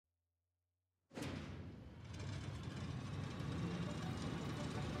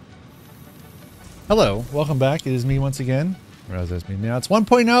Hello, welcome back. It is me once again. Or that's me now. It's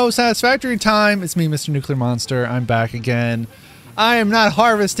 1.0 Satisfactory time. It's me, Mr. NuclearMonster. I'm back again. I am not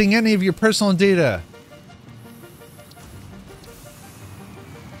harvesting any of your personal data.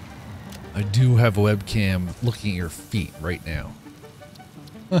 I do have a webcam looking at your feet right now.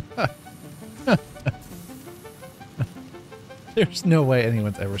 There's no way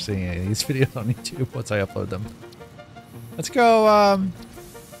anyone's ever seeing any of these videos on YouTube once I upload them. Let's go,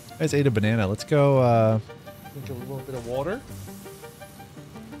 I just ate a banana. Let's go, drink a little bit of water.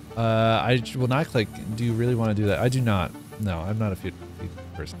 I will not click. Do you really want to do that? I do not. No, I'm not a feed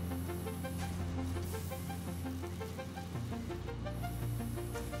person.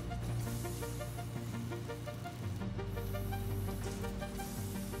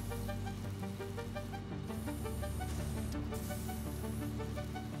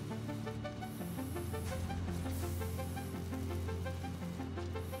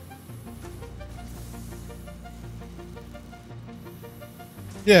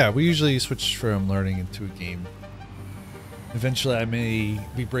 Yeah, we usually switch from learning into a game. Eventually, I may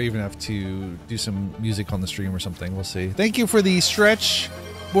be brave enough to do some music on the stream or something. We'll see. Thank you for the stretch,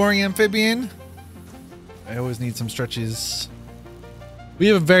 boring amphibian. I always need some stretches. We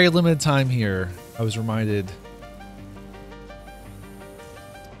have a very limited time here. I was reminded.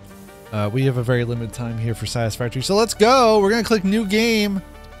 We have a very limited time here for Satisfactory. So let's go. We're going to click new game.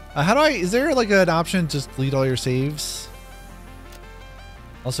 How do I... Is there like an option to just delete all your saves?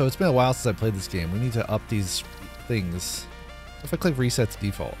 Also, it's been a while since I played this game. We need to up these things. If I click reset to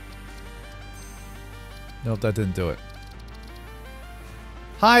default. Nope, that didn't do it.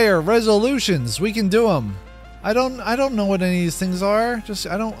 Higher resolutions. We can do them. I don't know what any of these things are. Just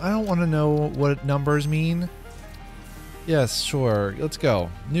I don't want to know what numbers mean. Yes, sure. Let's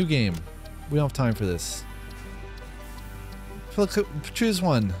go. New game. We don't have time for this. Choose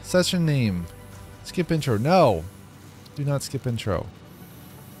one. Session name. Skip intro. No. Do not skip intro.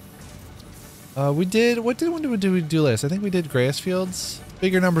 We did. What did we do last? I think we did grass fields.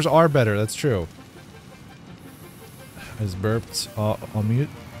 Bigger numbers are better. That's true. I just burped. I'll mute.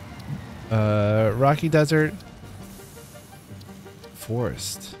 Rocky desert.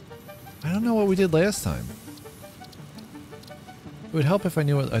 Forest. I don't know what we did last time. It would help if I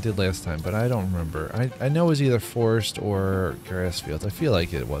knew what I did last time, but I don't remember. I know it was either forest or grass fields. I feel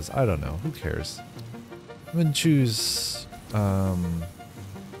like it was. I don't know. Who cares? I'm gonna choose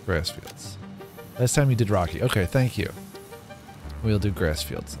grass fields. Last time you did Rocky. Okay, thank you. We'll do grass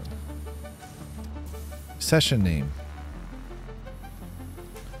fields then. Session name.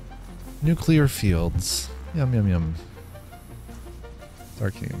 Nuclear fields. Yum, yum, yum.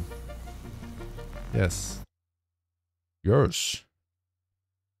 Dark game. Yes. Yours.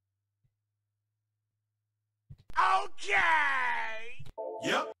 Okay.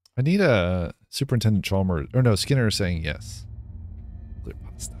 Yep. I need a Superintendent Chalmers, or no, Skinner saying yes. Clear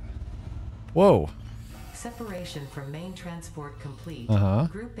pasta. Whoa. Separation from main transport complete.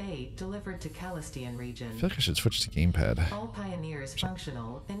 Group A delivered to Calistian region. I feel like I should switch to gamepad. All pioneers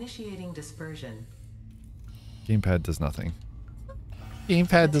functional. Initiating dispersion. Gamepad does nothing.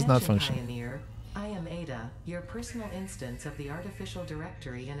 Gamepad does not function. Pioneer, I am Ada, your personal instance of the artificial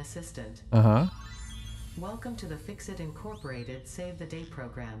directory and assistant. Welcome to the Fixit Incorporated Save the Day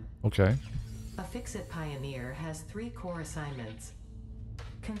program. Okay. A Fixit Pioneer has 3 core assignments.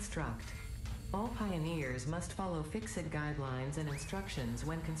 Construct. All pioneers must follow Fixit guidelines and instructions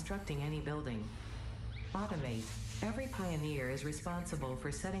when constructing any building. Automate. Every pioneer is responsible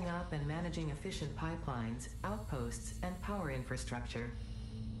for setting up and managing efficient pipelines, outposts, and power infrastructure.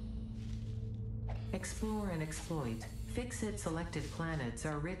 Explore and exploit. Fixit selected planets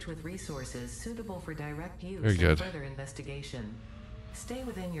are rich with resources suitable for direct use and further investigation. Stay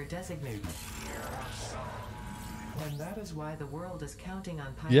within your designated. And that is why the world is counting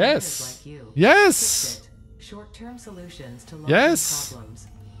on pioneers like you. Yes. Short-term solutions to long-term problems.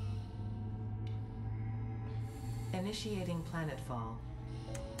 Initiating planetfall.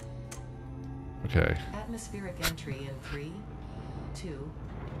 Okay. Atmospheric entry in 3, 2,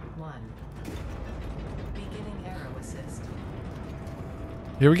 1. Beginning arrow assist.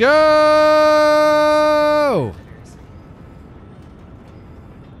 Here we go.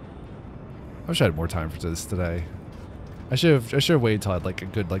 I wish I had more time for this today. I should have waited till I had like a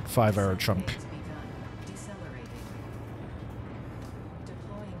good 5-hour chunk.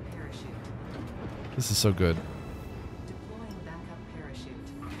 This is so good. Deploying backup parachute.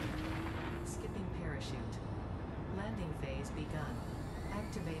 Skipping parachute. Landing phase begun.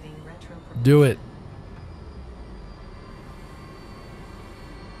 Activating retro. Do it.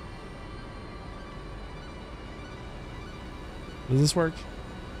 Does this work?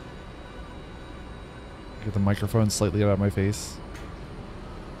 Get the microphone slightly out of my face.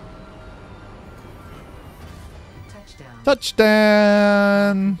 Touchdown.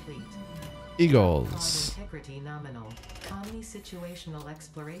 Touchdown! Complete. Eagles. Pod integrity nominal. Omni situational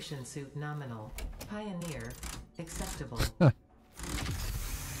exploration suit nominal. Pioneer. Acceptable.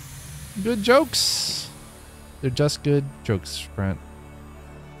 Good jokes. They're just good jokes, Brent.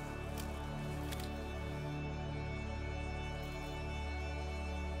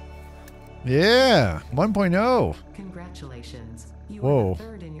 Yeah, 1.0. Congratulations. You Whoa. are the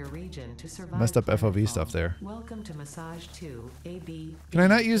third in your region to survive. Messed up FOV planetfall. stuff there. Welcome to Massage 2, AB. Can I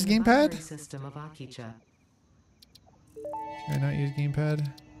not use in the gamepad? binary system of Akicha. Can I not use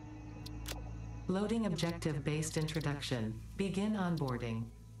gamepad? Loading objective-based introduction. Begin onboarding.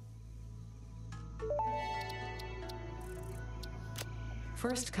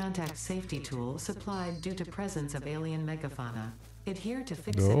 First contact safety tool supplied due to presence of alien megafauna. Adhere to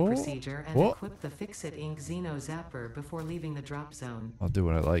Fix-It No. procedure and Whoa. equip the Fix-It Inc. Xeno Zapper before leaving the drop zone. I'll do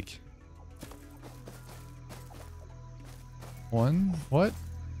what I like. One? What?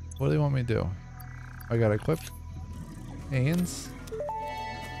 What do they want me to do? I gotta equip. Hands.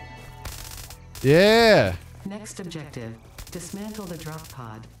 Yeah! Next objective. Dismantle the drop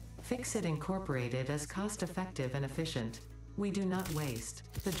pod. Fix-It incorporated as cost-effective and efficient. We do not waste.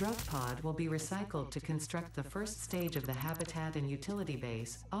 The drop pod will be recycled to construct the first stage of the habitat and utility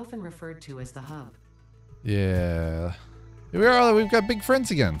base, often referred to as the hub. Yeah. Here we are, we've got big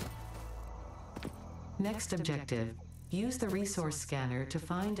friends again. Next objective. Use the resource scanner to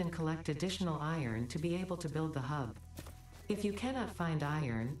find and collect additional iron to be able to build the hub. If you cannot find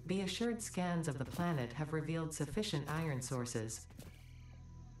iron, be assured scans of the planet have revealed sufficient iron sources.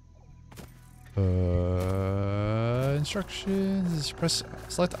 Instructions. Press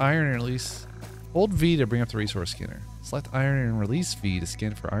select iron and release. Hold V to bring up the resource scanner. Select iron and release V to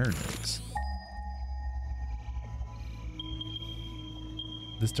scan for iron nodes.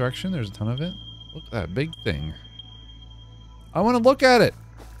 This direction, there's a ton of it. Look at that big thing. I want to look at it.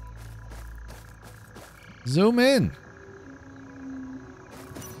 Zoom in.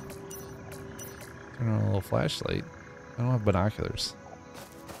 Turn on a little flashlight. I don't have binoculars.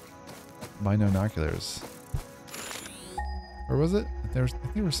 Binoculars. Or was it? I think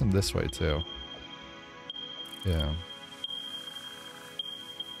there was some this way too. Yeah.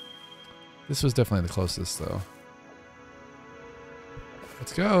 This was definitely the closest though.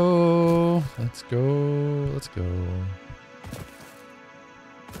 Let's go. Let's go. Let's go.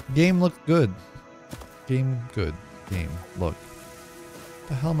 Game looked good. Game good. Game look. What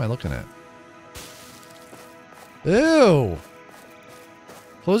the hell am I looking at? Ew!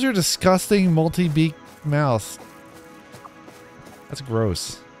 Close your disgusting multi-beak mouth. That's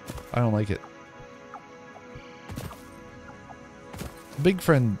gross. I don't like it. Big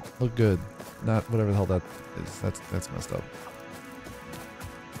friend look good. Not whatever the hell that is. That's messed up.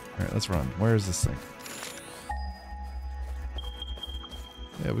 Alright, let's run. Where is this thing?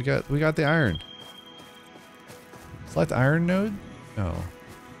 Yeah, we got the iron. Select iron node? No.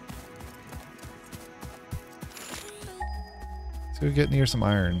 Let's go get near some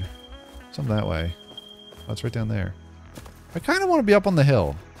iron. Some that way. Oh, it's right down there. I kind of want to be up on the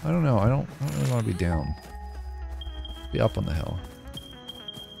hill. I don't know. I don't really want to be down. Be up on the hill.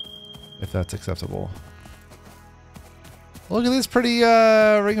 If that's acceptable. Look at this pretty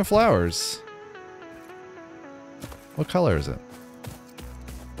ring of flowers. What color is it?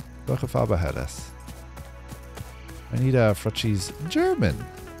 Dokafaba had us. I need a Frutchi's German.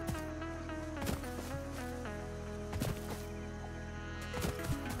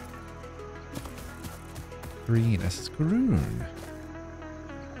 Green. This is green.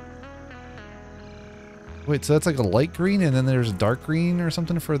 Wait, so that's like a light green and then there's a dark green or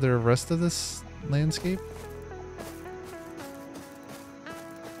something for the rest of this landscape? I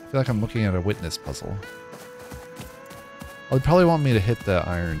feel like I'm looking at a witness puzzle. Oh, they probably want me to hit the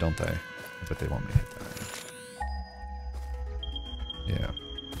iron, don't they? I bet they want me to hit the iron. Yeah.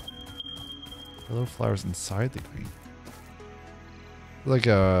 Yellow flowers inside the green. Like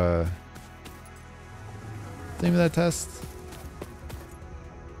a... Name of that test?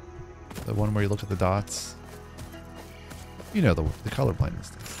 The one where you look at the dots. You know, the color blindness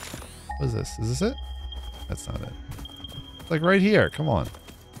test. What is this? Is this it? That's not it. It's like right here. Come on.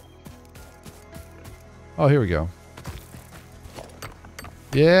 Oh, here we go.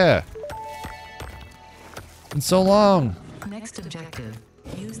 Yeah. Been so long. Next objective.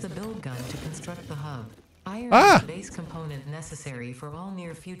 Use the build gun to construct the hub. Iron is the base component necessary for all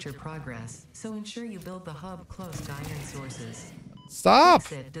near future progress, so ensure you build the hub close to iron sources. Stop!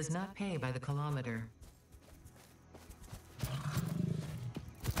 Fix-It does not pay by the kilometer.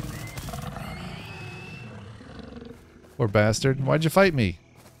 Poor bastard. Why'd you fight me?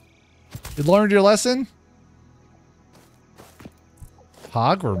 You learned your lesson?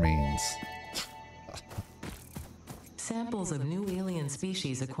 Hog remains. Samples of new alien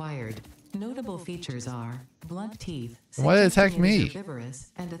species acquired. Notable features are blunt teeth, Why did it attack suggesting it is me?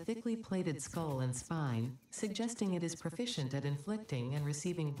 herbivorous, and a thickly plated skull and spine, suggesting it is proficient at inflicting and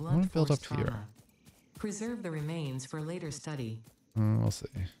receiving I blunt want to build force up here. trauma. Preserve the remains for later study. We'll see.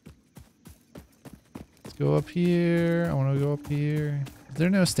 Let's go up here. I want to go up here. Is there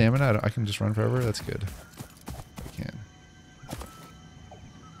no stamina? I can just run forever? That's good. I can.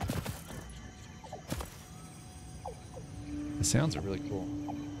 The sounds are really cool.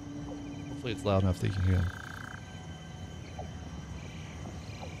 Hopefully it's loud enough that you can hear them.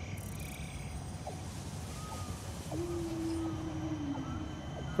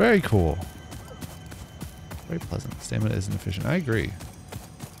 Very cool. Very pleasant. Stamina isn't efficient. I agree.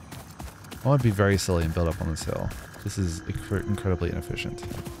 I want to be very silly and build up on this hill. This is incredibly inefficient.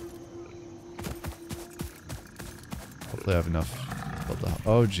 Hopefully I have enough to build the...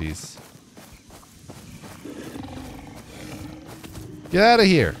 Oh, jeez. Get out of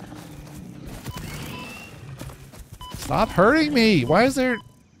here. Stop hurting me. Why is there...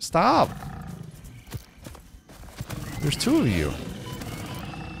 Stop. There's two of you.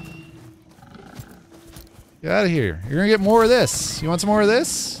 Get out of here. You're going to get more of this. You want some more of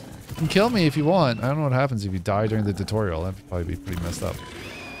this? You can kill me if you want. I don't know what happens if you die during the tutorial. That'd probably be pretty messed up.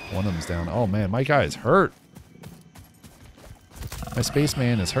 One of them's down. Oh, man. My guy is hurt. My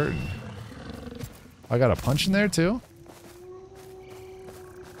spaceman is hurting. I got a punch in there, too?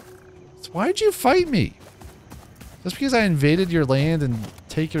 So why'd you fight me? Just because I invaded your land and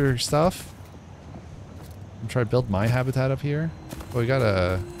take your stuff? I'm trying to build my habitat up here. Oh, we got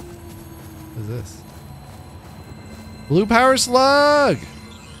a... What is this? Blue power slug!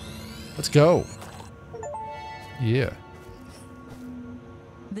 Let's go. Yeah.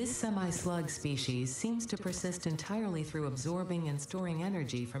 This semi-slug species seems to persist entirely through absorbing and storing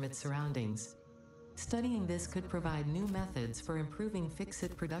energy from its surroundings. Studying this could provide new methods for improving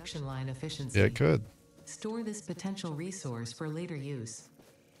fix-it production line efficiency. Yeah, it could. Store this potential resource for later use.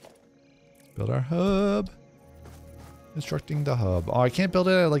 Build our hub. Constructing the hub. Oh, I can't build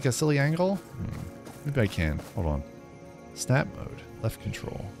it at like a silly angle? Maybe I can. Hold on. Snap mode. Left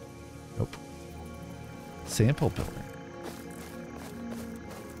control. Nope. Sample builder.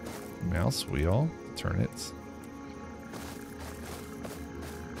 Mouse wheel. Turn it.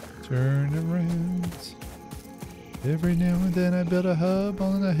 Turn around. Every now and then I build a hub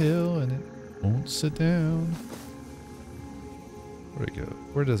on a hill and it won't sit down. Where'd it go?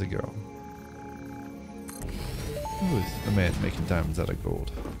 Where does it go? Who is the man making diamonds out of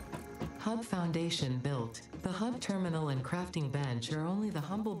gold? Hub foundation built. The hub terminal and crafting bench are only the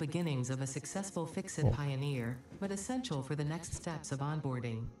humble beginnings of a successful fix-it pioneer, but essential for the next steps of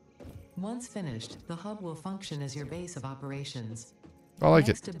onboarding. Once finished, the hub will function as your base of operations. I like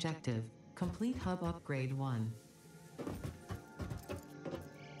Next it. objective, complete hub upgrade 1.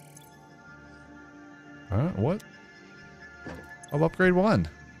 What? Hub upgrade 1.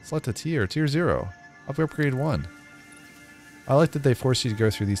 Select a tier. Tier 0. Hub upgrade 1. I like that they force you to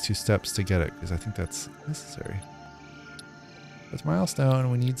go through these 2 steps to get it, because I think that's necessary. That's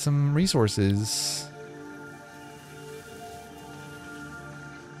milestone. We need some resources.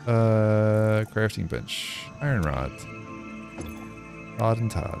 Crafting bench. Iron rod. Rod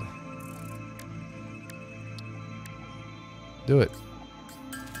and Todd. Do it.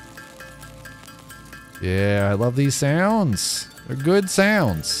 Yeah, I love these sounds. They're good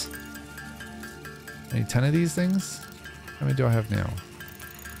sounds. I need 10 of these things? How many do I have now?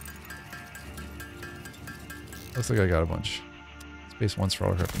 Looks like I got a bunch. Space once for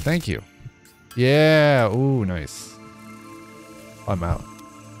all crafting. Thank you. Yeah. Ooh, nice. I'm out.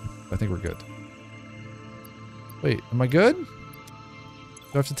 I think we're good. Wait, am I good? Do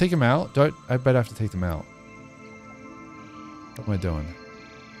I have to take them out? I bet I have to take them out. What am I doing?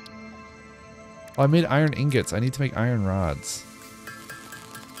 Oh, I made iron ingots. I need to make iron rods.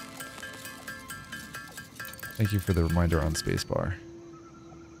 Thank you for the reminder on spacebar.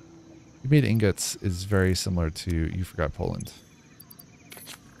 You made ingots is very similar to You Forgot Poland.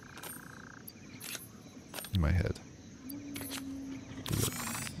 In my head.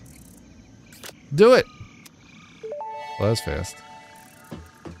 Do it! Well, that was fast.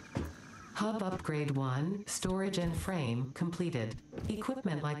 Hub upgrade 1, storage and frame, completed.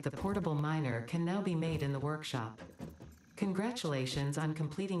 Equipment like the portable miner can now be made in the workshop. Congratulations on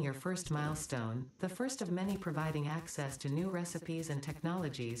completing your first milestone, the first of many providing access to new recipes and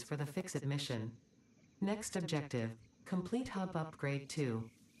technologies for the Fix-It mission. Next objective, complete Hub upgrade 2.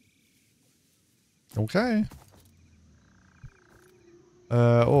 Okay.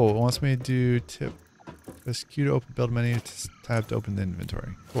 Oh, it wants me to do tip. Press Q to open build menu, tab to open the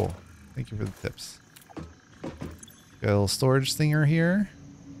inventory. Cool. Thank you for the tips. Got a little storage thinger here.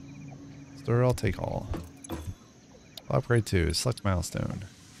 Store all, take all. Upgrade 2. Select milestone.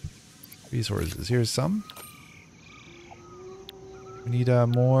 Resources. Here's some. We need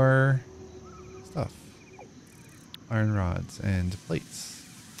more stuff. Iron rods and plates.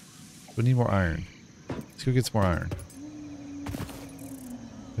 We need more iron. Let's go get some more iron.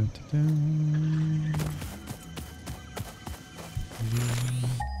 Dun, dun, dun.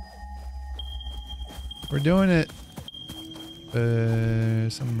 We're doing it.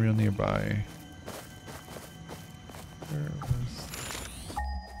 Something real nearby.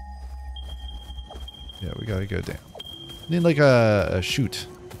 Yeah, we gotta go down. Need like a chute.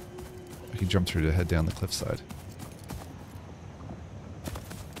 I can jump through to head down the cliffside.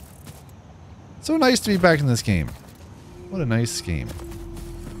 So nice to be back in this game. What a nice game.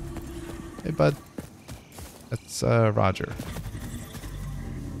 Hey, bud. That's Roger.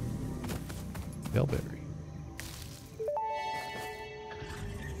 Bellberry.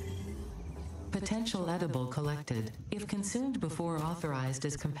 Potential edible collected. If consumed before authorized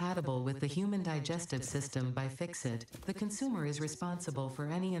as compatible with the human digestive system by Fixit, the consumer is responsible for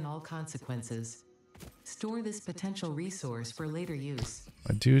any and all consequences. Store this potential resource for later use.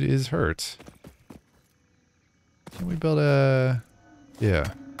 My dude is hurt. Can we build a...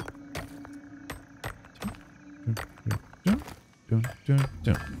 Yeah.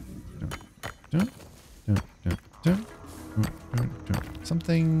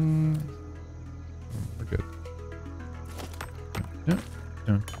 Something... We're good.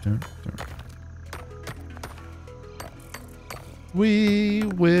 We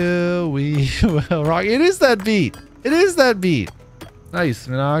will rock. It is that beat. It is that beat. Nice,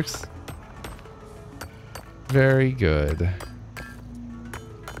 Minox. Very good.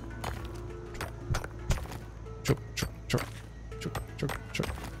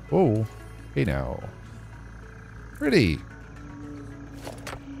 Oh, hey now. Pretty.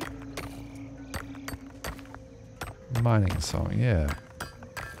 Mining song, yeah.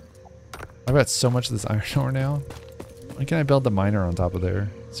 I've got so much of this iron ore now. When can I build the miner on top of there?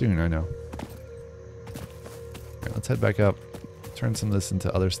 Soon, I know. Alright, let's head back up. Turn some of this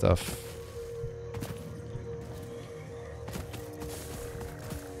into other stuff.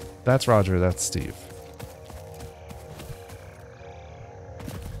 That's Roger, that's Steve.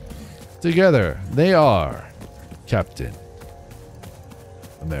 Together, they are Captain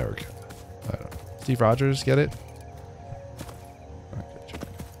America. I don't know. Steve Rogers, get it?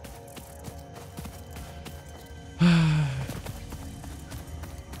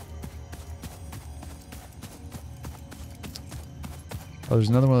 Oh, there's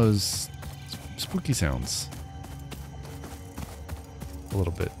another one of those spooky sounds. A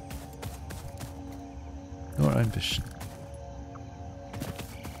little bit. More ambition.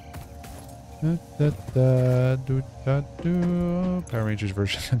 Power Rangers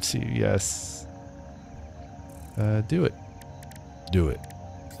version MCU, yes. Do it. Do it.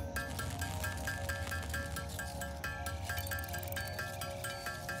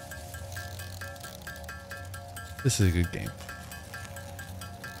 This is a good game.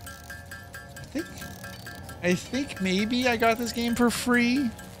 I think maybe I got this game for free.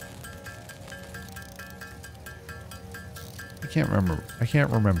 I can't remember.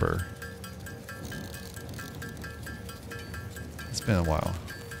 It's been a while.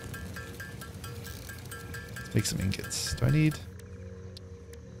 Let's make some ingots. Do I need?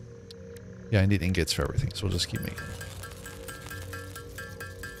 Yeah, I need ingots for everything, so we'll just keep making.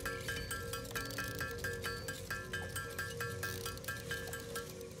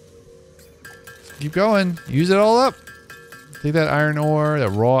 Keep going. Use it all up. Take that iron ore, that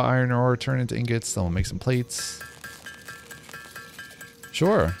raw iron ore, turn it into ingots. Then we'll make some plates.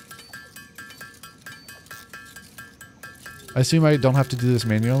 Sure. I assume I don't have to do this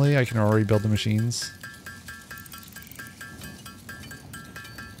manually. I can already build the machines.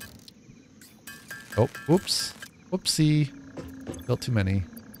 Oh, whoops. Whoopsie. Built too many.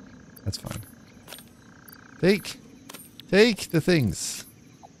 That's fine. Take the things.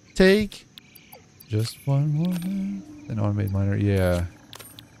 Take just one more. An automated miner. Yeah.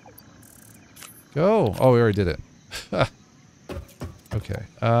 Go. Oh, we already did it. Okay.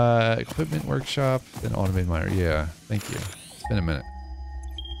 Equipment workshop, then automated miner. Yeah. Thank you. It's been a minute.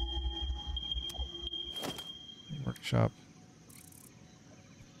 Workshop.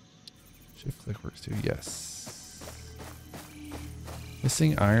 Shift click works too. Yes.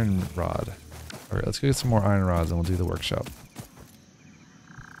 Missing iron rod. Alright, let's go get some more iron rods and we'll do the workshop.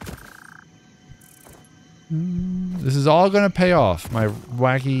 This is all gonna pay off. My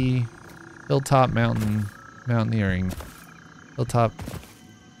wacky hilltop mountaineering. Hilltop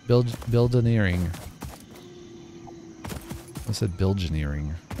buildineering. I said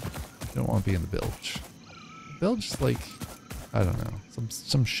bilgineering. I don't want to be in the bilge. Bilge is like, I don't know,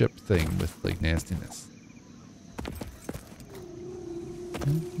 some ship thing with like nastiness.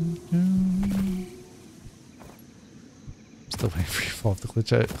 Still waiting for you to fall off the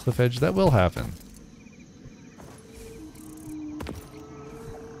cliff edge. That will happen.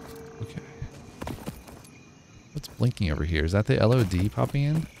 Okay. What's blinking over here? Is that the LOD popping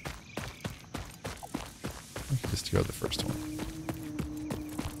in? Just go to the first one.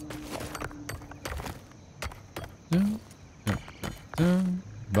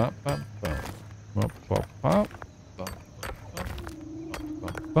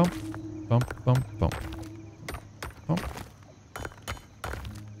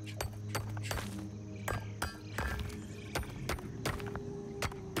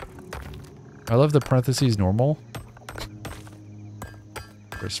 I love the parentheses normal.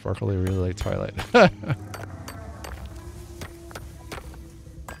 For Sparkle, they really like Twilight.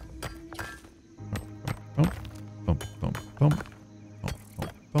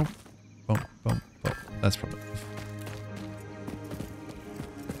 That's from it.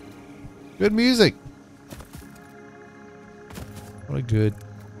 Good music. What a good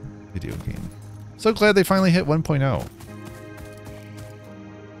video game. So glad they finally hit 1.0.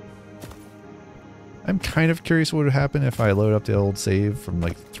 I'm kind of curious what would happen if I load up the old save from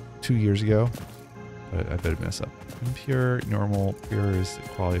like 2 years ago. But I better mess up. Impure, normal, pure is the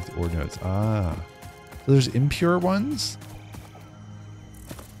quality of the ore nodes. Ah. So there's impure ones?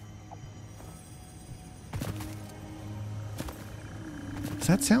 Is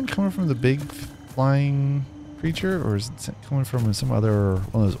that sound coming from the big flying creature, or is it coming from some other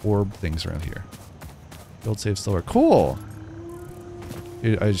one of those orb things around here? Build save slower. Cool!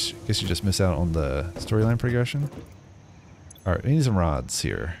 I guess you just miss out on the storyline progression. Alright, we need some rods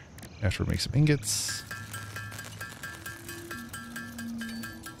here. After we make some ingots.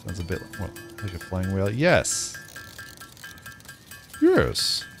 Sounds a bit like a flying whale. Yes!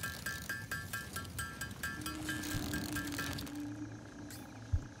 Yes!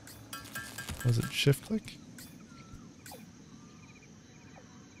 Was it shift click?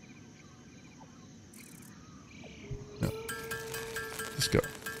 No. Let's go.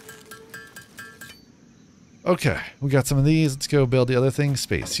 Okay, we got some of these. Let's go build the other thing.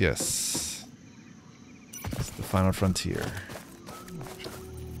 Space, yes. It's the final frontier.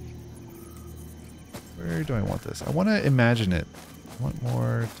 Where do I want this? I want to imagine it. I want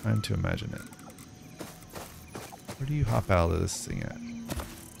more time to imagine it. Where do you hop out of this thing at?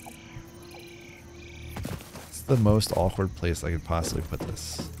 The most awkward place I could possibly put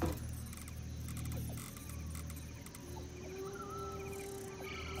this.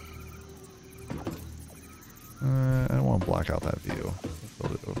 I don't want to block out that view.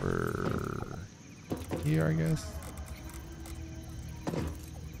 Build it over here, I guess.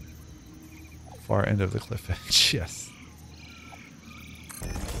 Far end of the cliff edge, yes.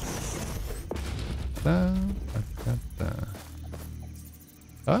 Da, da, da, da.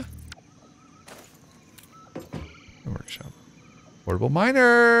 Huh? Workshop. Portable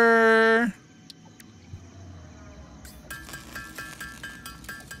miner!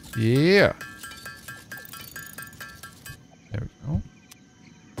 Yeah! There we go.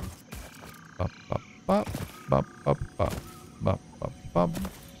 Bop, bop, bop, bop, bop, bop, bop, bop, bop,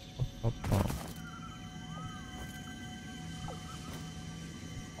 bop, bop.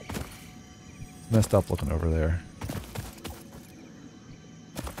 Messed up looking over there.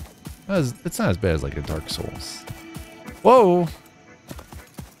 It's not as bad as like a Dark Souls. Whoa!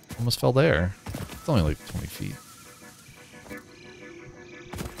 Almost fell there. It's only like 20 feet.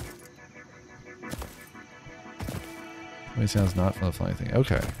 It sounds not from the flying thing.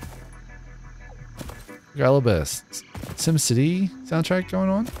 Okay. We got a little bit of SimCity soundtrack going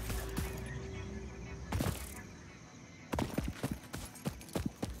on.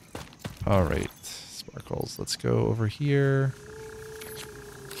 Alright. Sparkles. Let's go over here.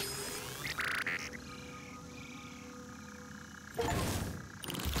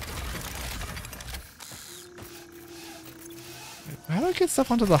 How do I get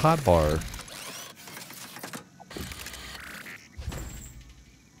stuff onto the hot bar?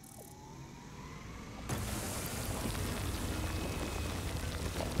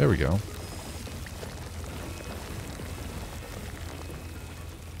 There we go.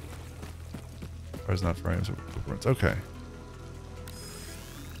 Or is not frames. Okay.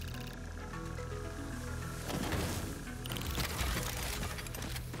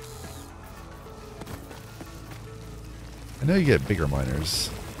 know you get bigger miners.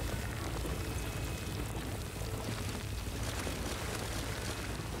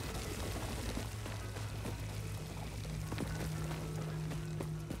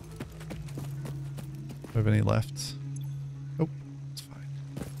 Do we have any left? Oh, it's fine.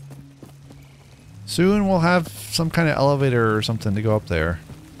 Soon we'll have some kind of elevator or something to go up there.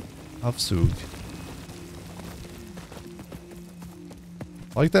 Aufzug.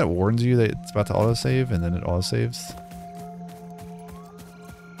 I like that it warns you that it's about to autosave and then it autosaves.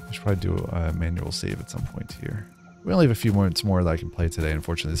 I should probably do a manual save at some point here. We only have a few minutes more that I can play today.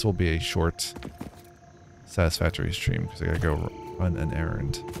 Unfortunately, this will be a short Satisfactory stream because I gotta go run an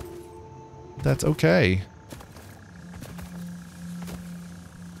errand. That's okay.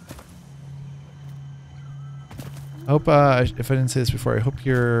 I hope, if I didn't say this before, I hope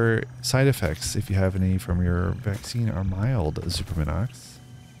your side effects, if you have any from your vaccine, are mild, Superminox.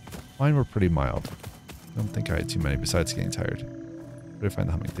 Mine were pretty mild. I don't think I had too many besides getting tired. Where did I find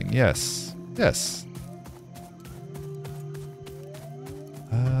the humming thing? Yes. Yes.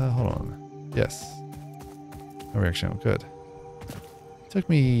 Hold on. Yes. No reaction. Good. Took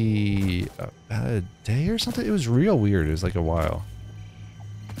me about a day or something. It was real weird. It was like a while.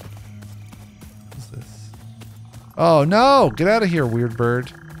 What's this? Oh no! Get out of here, weird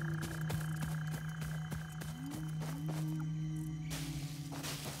bird.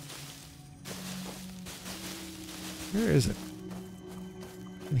 Where is it?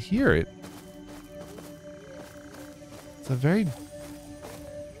 I can hear it. It's a very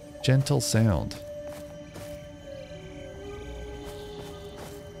gentle sound.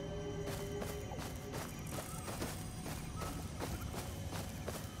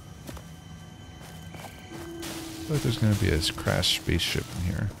 I feel like there's going to be a crashed spaceship in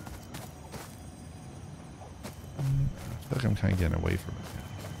here. I feel like I'm kind of getting away from it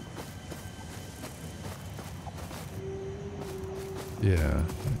now. Yeah.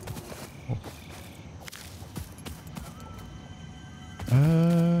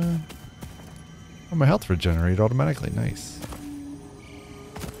 Oh, my health regenerated automatically. Nice.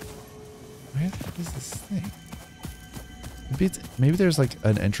 Where is this thing? Maybe there's like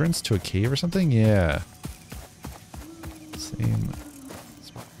an entrance to a cave or something? Yeah. Same.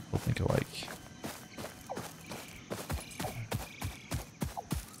 People think alike.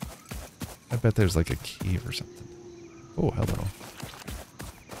 I bet there's like a cave or something. Oh, hello.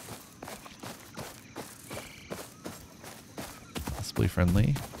 Possibly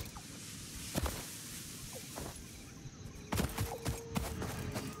friendly.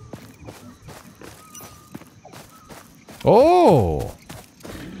 Oh!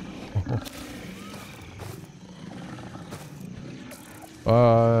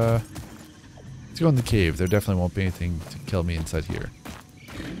 Let's go in the cave. There definitely won't be anything to kill me inside here.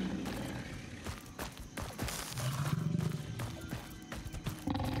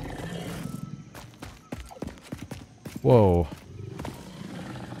 Whoa.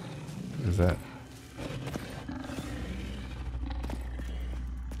 What is that?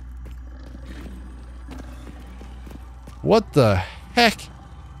 What the heck?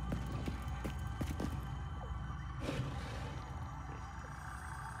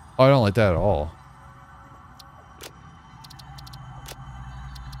 Oh, I don't like that at all.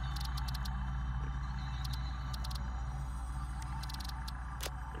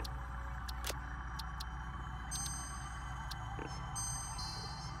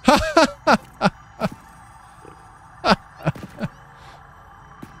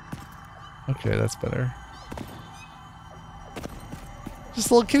 Okay, that's better. Just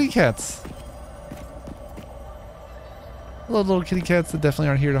little kitty cats. Little kitty cats that definitely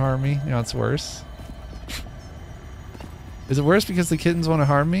aren't here to harm me. You know, it's worse. Is it worse because the kittens want to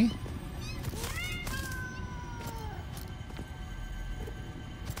harm me?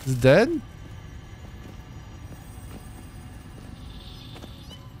 Is it dead?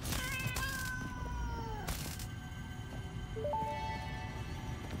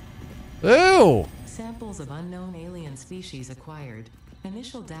 Ew! Samples of unknown alien species acquired.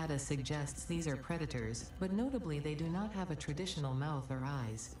 Initial data suggests these are predators, but notably they do not have a traditional mouth or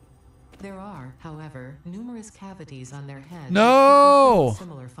eyes. There are, however, numerous cavities on their head. No! With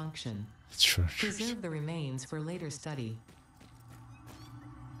similar function. Preserve the remains for later study.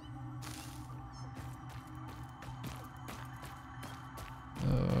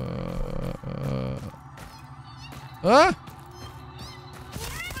 Ah!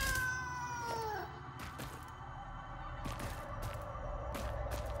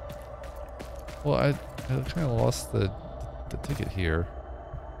 Well, I kind of lost the ticket here.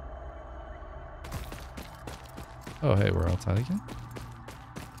 Oh, hey, we're outside again.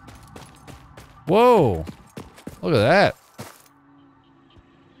 Whoa! Look at that.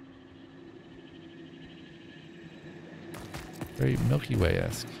 Very Milky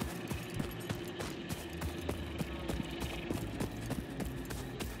Way-esque.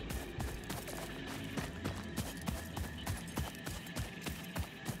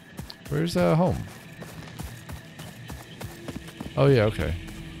 Where's home? Oh yeah, okay.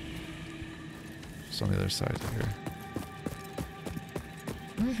 Just on the other side here.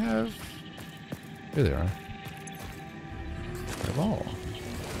 I have... Here they are. I have all.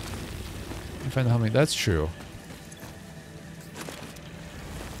 I find the humming. That's true.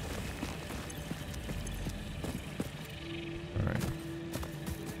 Alright.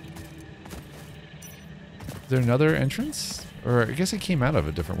 Is there another entrance? Or I guess it came out of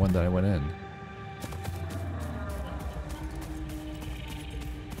a different one that I went in.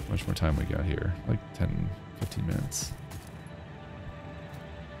 How much more time we got here? Like 10, 15 minutes.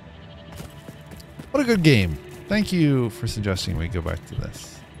 What a good game. Thank you for suggesting we go back to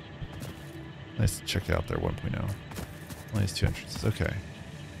this. Nice to check out their 1.0. Only has 2 entrances. Okay.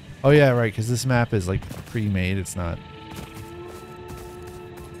 Oh yeah, right, because this map is like pre-made. It's not...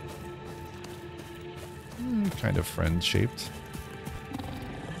 kind of friend-shaped.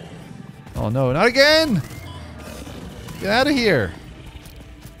 Oh no, not again! Get out of here!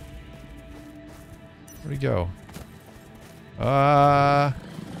 Where'd he go? Right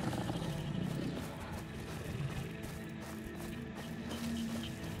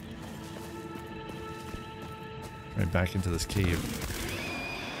back into this cave.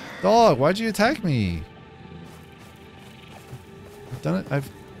 Dog, why'd you attack me? I've done it.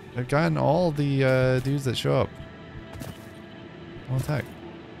 I've gotten all the dudes that show up. Don't attack.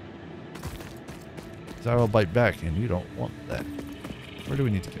 Because I will bite back, and you don't want that. Where do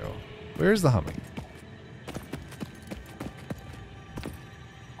we need to go? Where's the humming?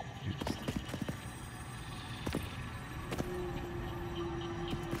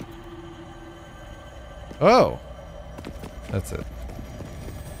 Oh! That's it.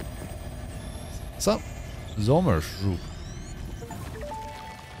 Some Sommersloop.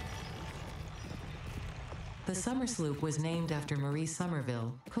 The Summer Sloop was named after Marie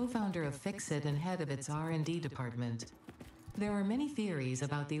Somerville, co-founder of Fixit and head of its R&D department. There are many theories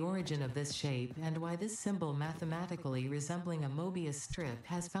about the origin of this shape and why this symbol mathematically resembling a Mobius strip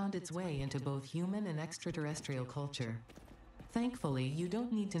has found its way into both human and extraterrestrial culture. Thankfully, you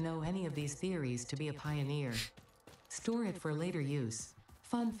don't need to know any of these theories to be a pioneer. Store it for later use.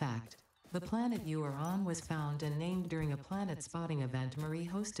 Fun fact: the planet you are on was found and named during a planet spotting event Marie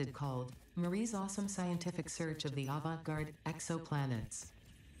hosted called Marie's Awesome Scientific Search of the Avant-Garde Exoplanets.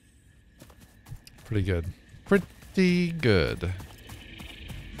 Pretty good. Pretty good.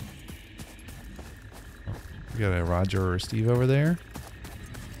 We got a Roger or a Steve over there.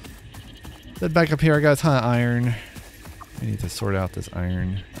 Head back up here. I got a ton of iron. I need to sort out this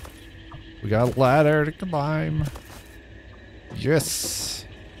iron. We got a ladder to climb. Yes!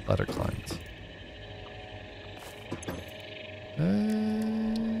 Ladder climbed. No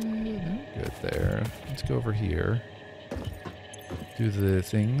good there. Let's go over here. Do the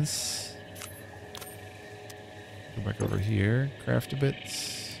things. Go back over here. Craft a bit.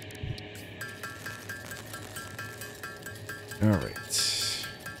 Alright.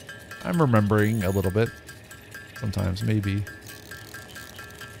 I'm remembering a little bit. Sometimes, maybe.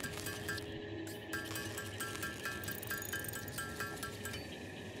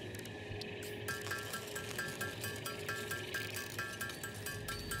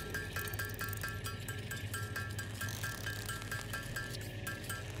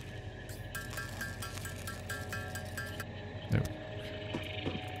 Nope.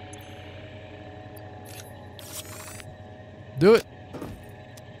 Do it!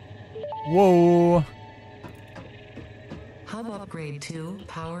 Whoa! Hub Upgrade 2,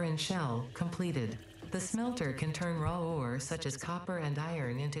 Power and Shell, completed. The smelter can turn raw ore such as copper and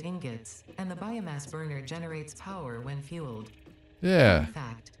iron into ingots, and the biomass burner generates power when fueled. Yeah. In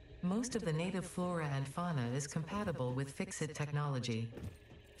fact, most of the native flora and fauna is compatible with Fixit technology.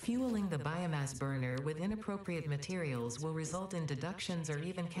 Fueling the biomass burner with inappropriate materials will result in deductions or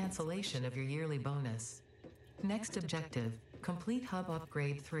even cancellation of your yearly bonus. Next objective, complete Hub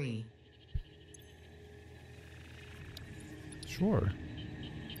Upgrade 3. Sure.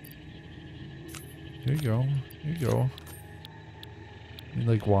 Here you go. Here you go. You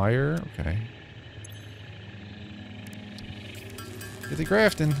like wire? Okay. Get the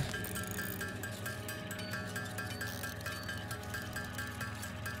grafting.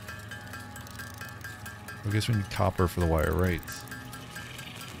 I guess we need copper for the wire, right?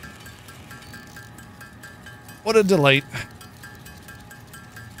 What a delight.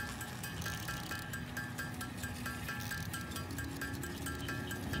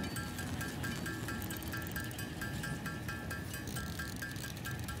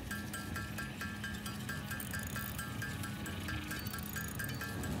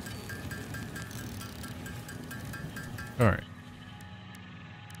 Alright.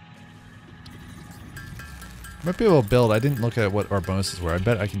 Might be able to build. I didn't look at what our bonuses were. I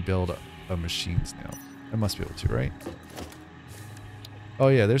bet I can build machines now. I must be able to, right? Oh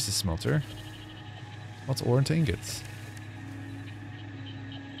yeah, there's the smelter. Lots of ore into ingots.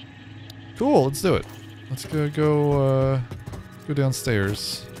 Cool, let's do it. Let's go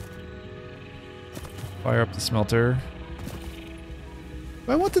downstairs. Fire up the smelter.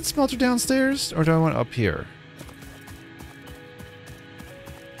 Do I want the smelter downstairs or do I want it up here?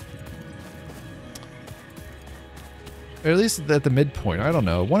 Or at least at the midpoint. I don't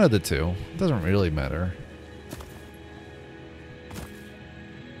know. One of the two. It doesn't really matter.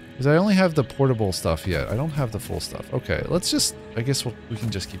 Because I only have the portable stuff yet. I don't have the full stuff. Okay, let's just... I guess we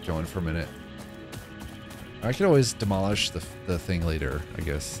can just keep going for a minute. I could always demolish the thing later, I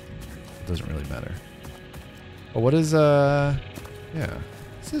guess. It doesn't really matter. But what is... Yeah.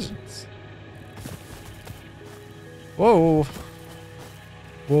 Decisions. Whoa.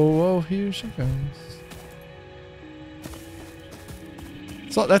 Whoa, here she comes.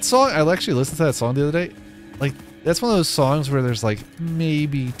 So that song, I actually listened to that song the other day. Like, that's one of those songs where there's like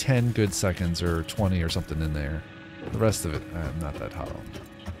maybe 10 good seconds or 20 or something in there. The rest of it, I'm not that hot on.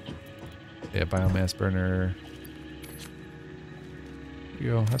 Yeah, biomass burner. Here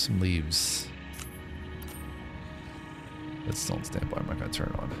you go, have some leaves. It's still on standby, I'm not gonna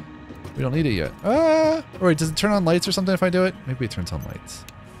turn it on. We don't need it yet. Ah! Oh, wait, does it turn on lights or something if I do it? Maybe it turns on lights.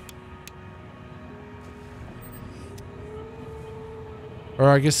 Or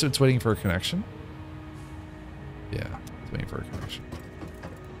I guess it's waiting for a connection. Yeah, it's waiting for a connection.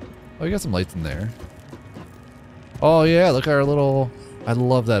 Oh, you got some lights in there. Oh yeah, look at our little... I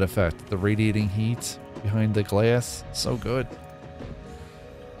love that effect. The radiating heat behind the glass. So good.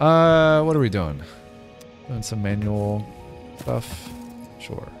 What are we doing? Doing some manual stuff?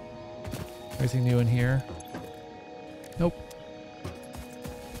 Sure. Anything new in here? Nope.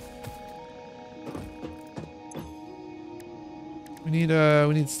 We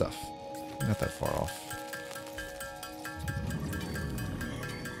need stuff. We're not that far off.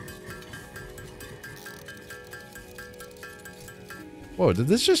 Whoa, did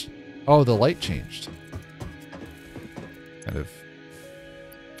this just... Oh, the light changed. Kind of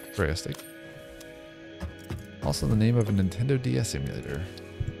drastic. Also the name of a Nintendo DS emulator.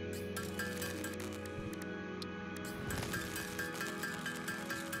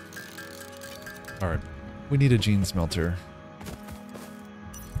 Alright. We need a gene smelter.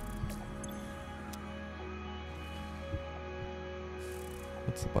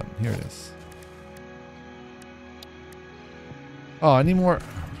 What's the button? Here it is. Oh, I need more.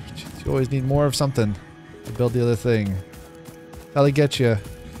 Jeez, you always need more of something to build the other thing. How'll get you?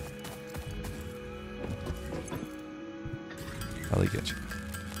 How'll get you?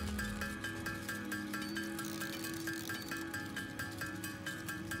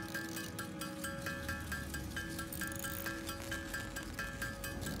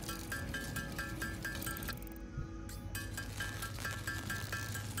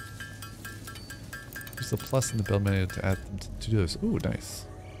 The plus in the build menu to add them to do this. Ooh, nice.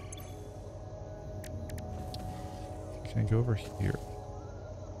 Can I go over here?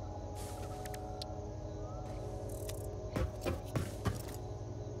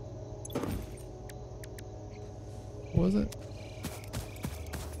 What was it?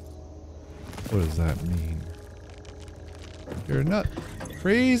 What does that mean? You're not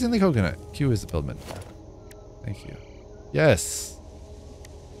praising the coconut. Q is the build menu. Thank you. Yes.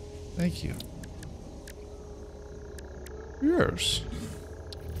 Thank you. Yes.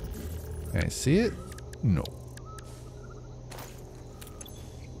 Can I see it? No.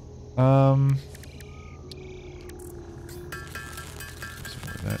 Just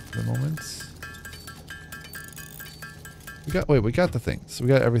ignore that for the moment. We got the things. We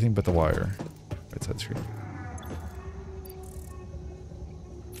got everything but the wire. Right side screen.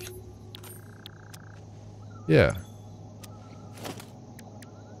 Yeah.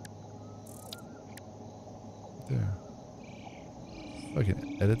 There. I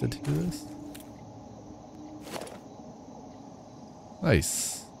can edit it to do this.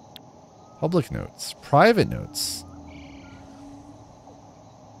 Nice. Public notes. Private notes.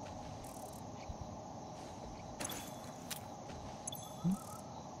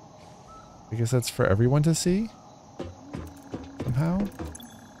 I guess that's for everyone to see? Somehow?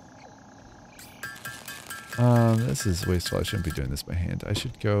 This is wasteful. I shouldn't be doing this by hand. I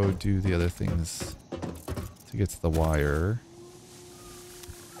should go do the other things to get to the wire.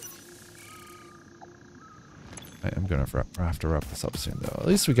 I'm gonna have to wrap this up soon, though. At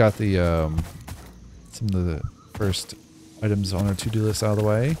least we got the some of the first items on our to-do list out of the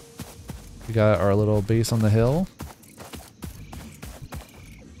way. We got our little base on the hill.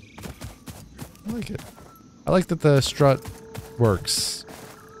 I like that the strut works.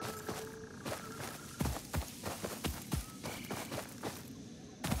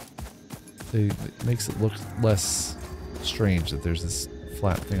 It makes it look less strange that there's this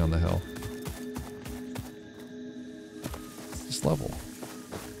flat thing on the hill. It's just level.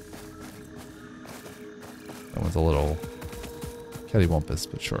 That one's a little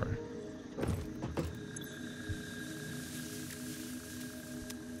cattywampus, but sure.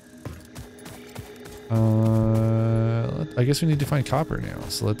 I guess we need to find copper now.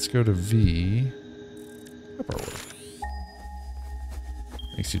 So let's go to V. Copper ore.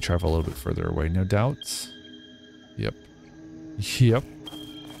 Makes you travel a little bit further away, no doubt. Yep. Yep.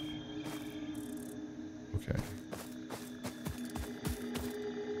 Okay.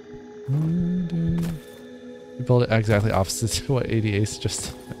 You build it exactly opposite to what ADA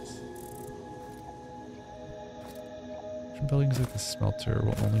suggested. Buildings like the smelter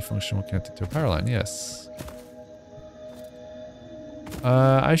will only function when connected to a power line. Yes.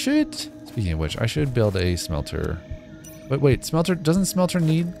 I should, speaking of which, I should build a smelter. But wait, smelter, doesn't smelter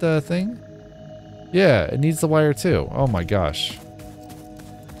need the thing? Yeah, it needs the wire too. Oh my gosh.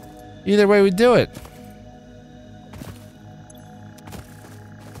 Either way, we do it.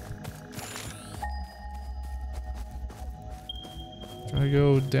 Gotta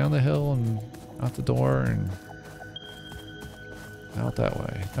go down the hill and out the door and out that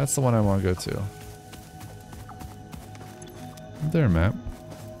way. That's the one I want to go to. Is there a map?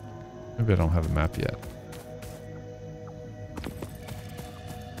 Maybe I don't have a map yet.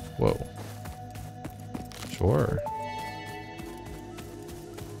 Whoa. Sure.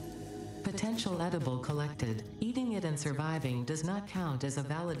 Potential edible collected. Eating it and surviving does not count as a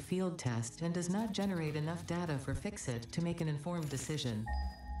valid field test and does not generate enough data for Fixit to make an informed decision.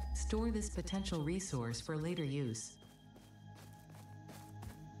 Store this potential resource for later use.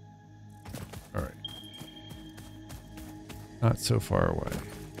 Alright. Not so far away.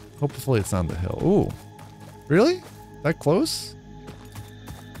 Hopefully it's on the hill. Ooh. Really? That close?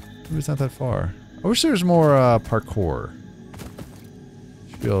 Maybe it's not that far. I wish there was more parkour.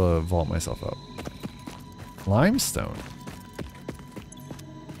 Should be able to vault myself up. Limestone.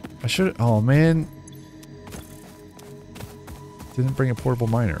 I should... Oh, man. Didn't bring a portable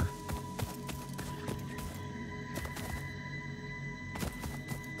miner.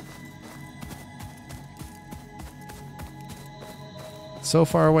 So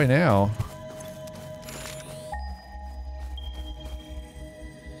far away now.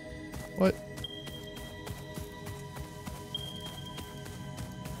 What?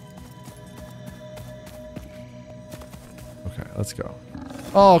 Okay, let's go.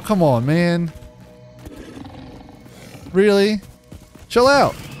 Oh, come on, man. Really? Chill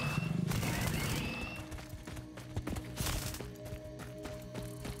out.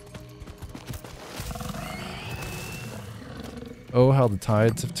 Oh, how the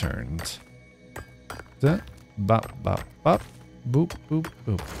tides have turned. That bop bop bop, boop boop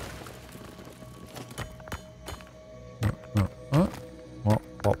boop. Wop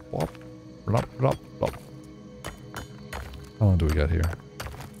wop wop, blop blop blop. How long do we got here?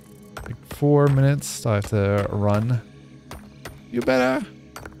 Like 4 minutes. So I have to run. You better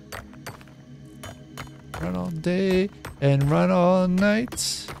run all day and run all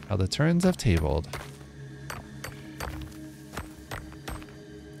night. How the turns have tabled.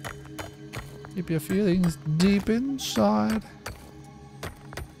 Keep your feelings deep inside.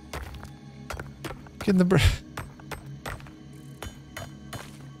 Get in the breath.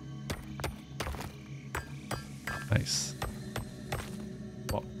 Nice.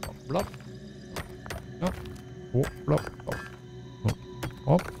 Blop, blop, blop. No. Oh, blop, blop. Oh,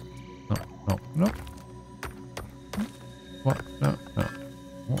 oh. No, no, no. What? No, no.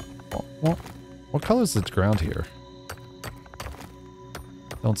 What color is the ground here?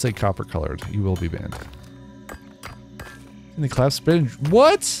 Don't say copper colored. You will be banned. In the clap spin.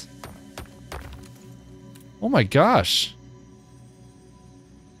 What? Oh my gosh.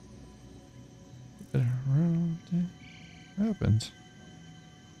 What happened?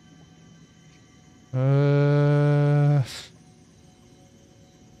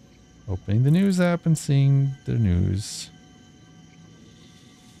 Opening the news app and seeing the news.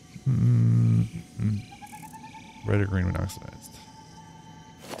 Red or green when oxidized.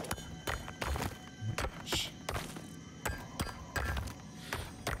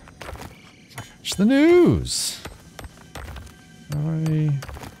 It's the news. Sorry.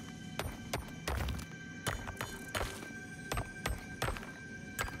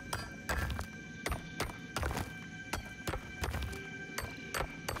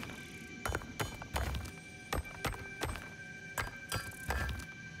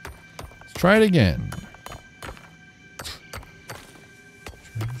 Let's try it again.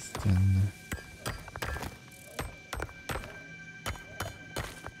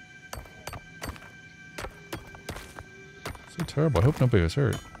 So terrible. I hope nobody was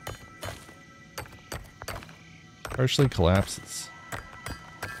hurt. Partially collapses.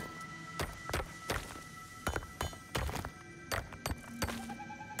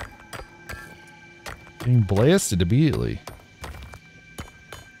 Being blasted immediately.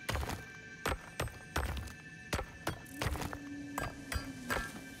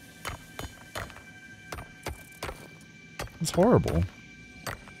 It's horrible.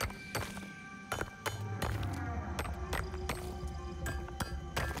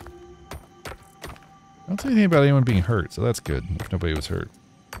 I don't see anything about anyone being hurt, so that's good if nobody was hurt.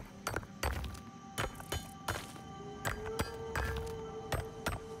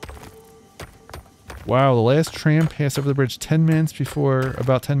 Wow, the last tram passed over the bridge about 10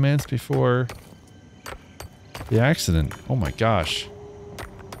 minutes before the accident. Oh my gosh.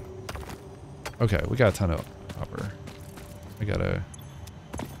 Okay, we got a ton of copper. I gotta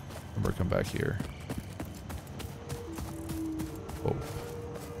remember to come back here. Whoa.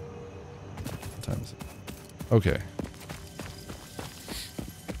 What time is it? Okay.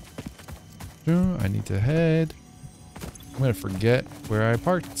 I need to head. I'm gonna forget where I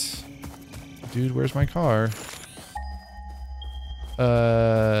parked. Dude, where's my car?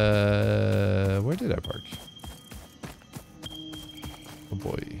 Where did I park? Oh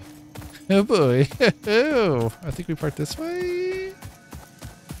boy. Oh boy. Oh, I think we parked this way.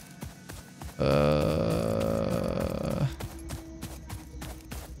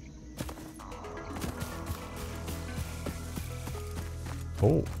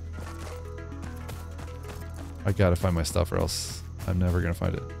 Oh. I gotta find my stuff or else I'm never gonna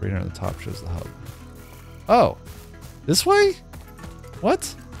find it. Right on the top shows the hub. Oh, this way?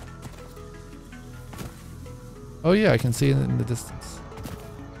 What? Oh yeah, I can see it in the distance.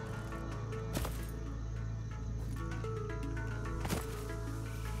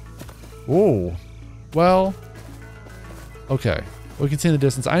 Oh, well, okay. We can see in the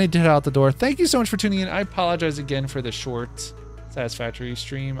distance. I need to head out the door. Thank you so much for tuning in. I apologize again for the short Satisfactory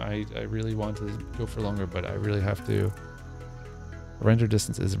stream. I really want to go for longer, but I really have to. Render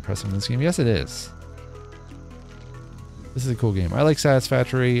distance is impressive in this game. Yes, it is. This is a cool game. I like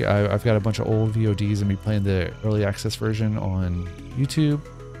Satisfactory. I've got a bunch of old VODs and be playing the early access version on YouTube.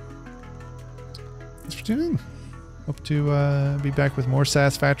 Thanks for tuning in. Hope to be back with more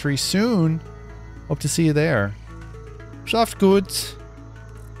Satisfactory soon. Hope to see you there. Schlaft gut.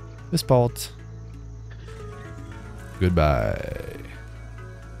 Bis bald. Goodbye.